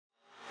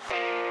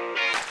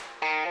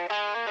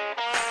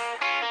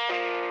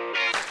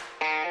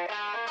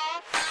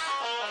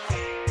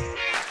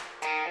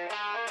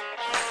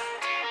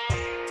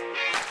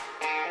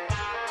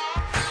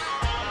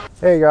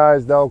Hey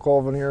guys,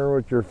 Colvin here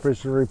with your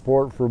fishing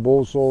report for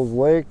Shoals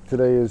Lake.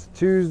 Today is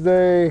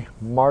Tuesday,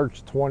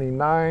 March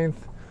 29th.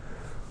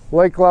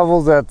 Lake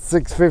level's at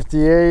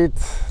 658.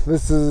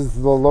 This is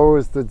the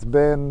lowest it's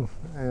been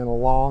in a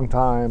long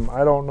time.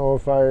 I don't know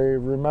if I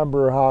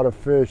remember how to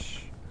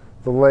fish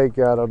the lake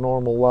at a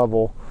normal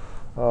level.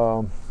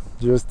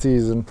 Just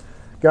teasing.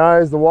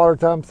 Guys, the water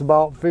temp's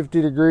about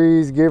 50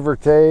 degrees, give or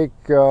take.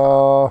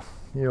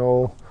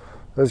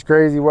 This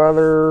crazy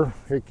weather,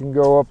 it can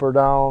go up or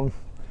down.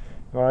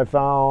 I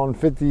found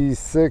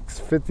 56,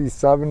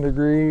 57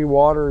 degree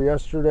water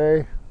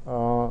yesterday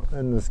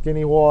in the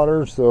skinny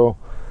water. So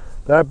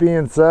that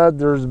being said,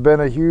 there's been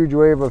a huge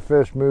wave of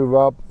fish move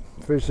up.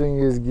 Fishing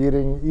is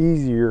getting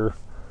easier.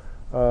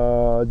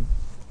 I'm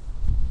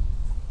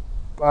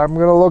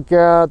gonna look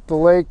at the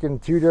lake in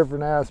two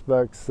different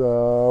aspects.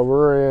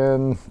 We're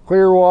in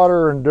clear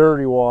water and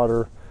dirty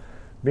water.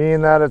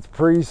 Being that it's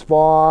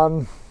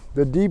pre-spawn,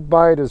 the deep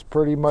bite is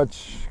pretty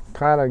much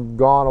kind of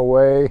gone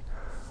away.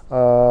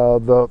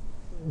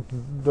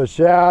 The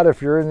shad,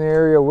 if you're in the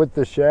area with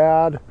the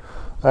shad,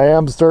 I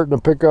am starting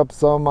to pick up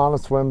some on a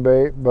swim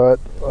bait, but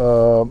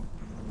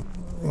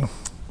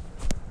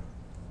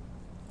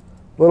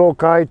little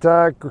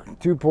Kitech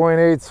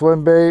 2.8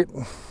 swim bait,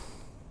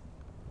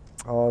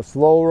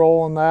 slow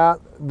rolling that.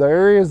 The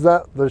areas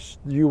that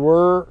you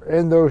were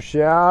in those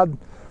shad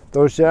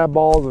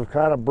balls have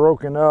kind of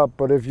broken up,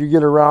 but if you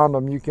get around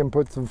them, you can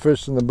put some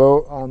fish in the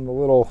boat on the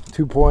little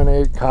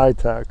 2.8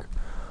 Kitech.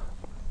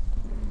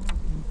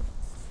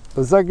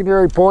 The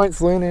secondary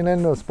points leaning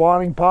in the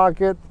spawning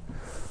pocket,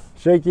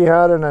 shaky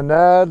head and a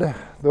Ned,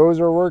 those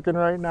are working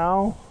right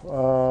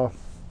now.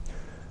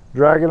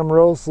 Dragging them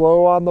real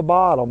slow on the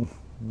bottom.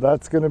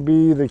 That's going to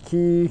be the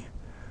key,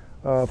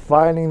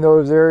 finding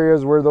those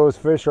areas where those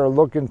fish are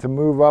looking to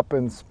move up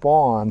and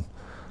spawn.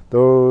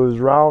 Those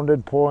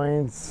rounded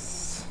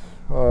points,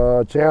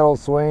 channel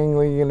swing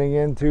leaning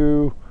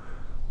into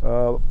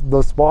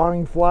the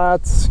spawning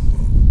flats,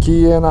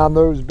 key in on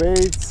those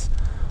baits.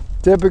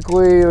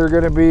 Typically, they're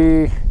going to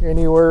be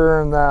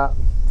anywhere in that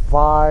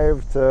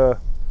 5 to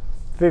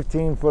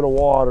 15 foot of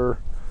water.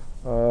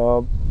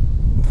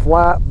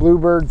 Flat,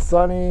 bluebird,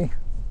 sunny,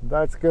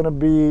 that's going to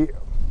be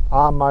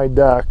on my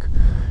deck.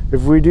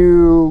 If we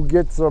do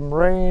get some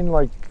rain,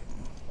 like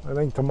I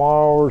think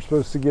tomorrow we're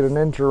supposed to get an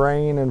inch of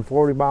rain and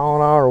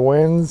 40-mile-an-hour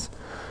winds,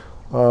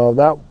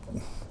 that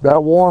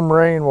warm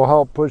rain will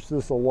help push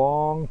this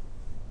along.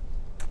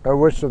 I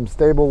wish some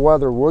stable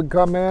weather would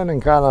come in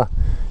and kind of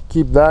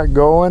keep that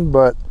going,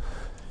 but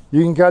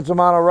you can catch them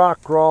on a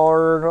rock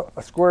crawler,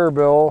 a square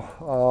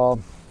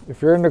bill.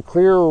 If you're into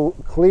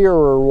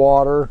clearer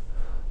water,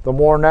 the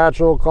more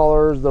natural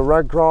colors, the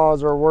red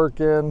craws are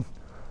working,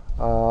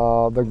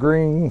 the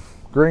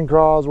green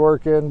craws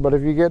working. But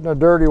if you get in a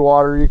dirty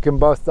water, you can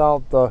bust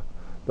out the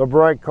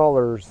bright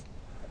colors.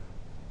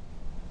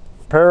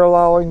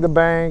 Paralleling the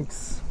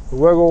banks,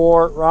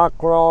 wigglewort, rock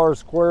crawler,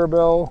 square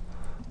bill,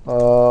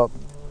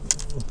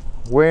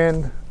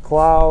 wind,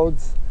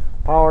 clouds,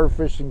 power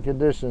fishing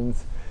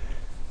conditions.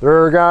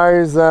 There are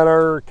guys that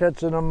are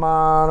catching them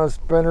on a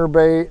spinner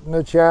bait and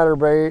a chatter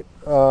bait,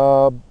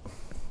 but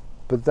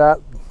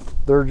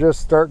they're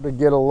just starting to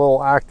get a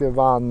little active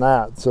on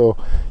that, so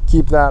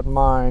keep that in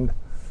mind.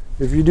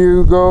 If you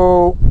do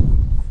go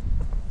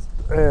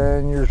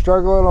and you're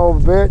struggling a little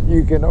bit,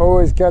 you can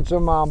always catch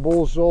them on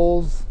bull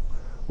shoals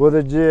with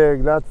a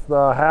jig. That's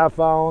the 1/2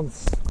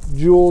 ounce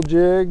jewel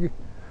jig.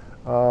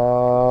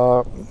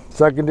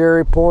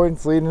 Secondary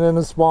points leading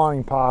into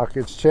spawning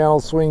pockets, channel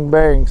swing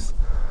banks.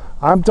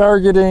 I'm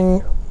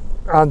targeting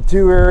on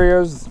two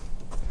areas,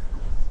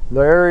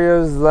 the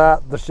areas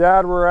that the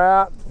shad were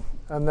at,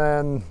 and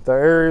then the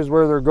areas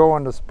where they're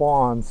going to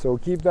spawn. So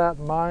keep that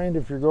in mind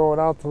if you're going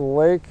out to the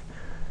lake,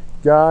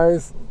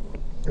 guys.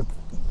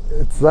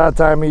 It's that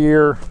time of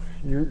year.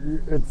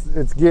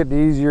 It's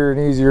getting easier and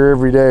easier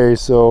every day.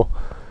 So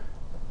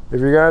if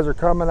you guys are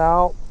coming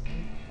out,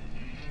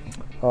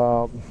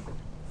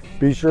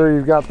 be sure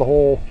you've got the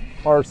whole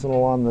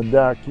arsenal on the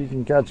deck. You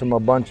can catch them a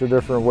bunch of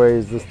different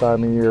ways this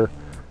time of year.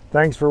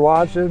 Thanks for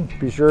watching.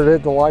 Be sure to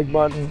hit the like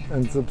button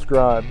and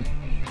subscribe.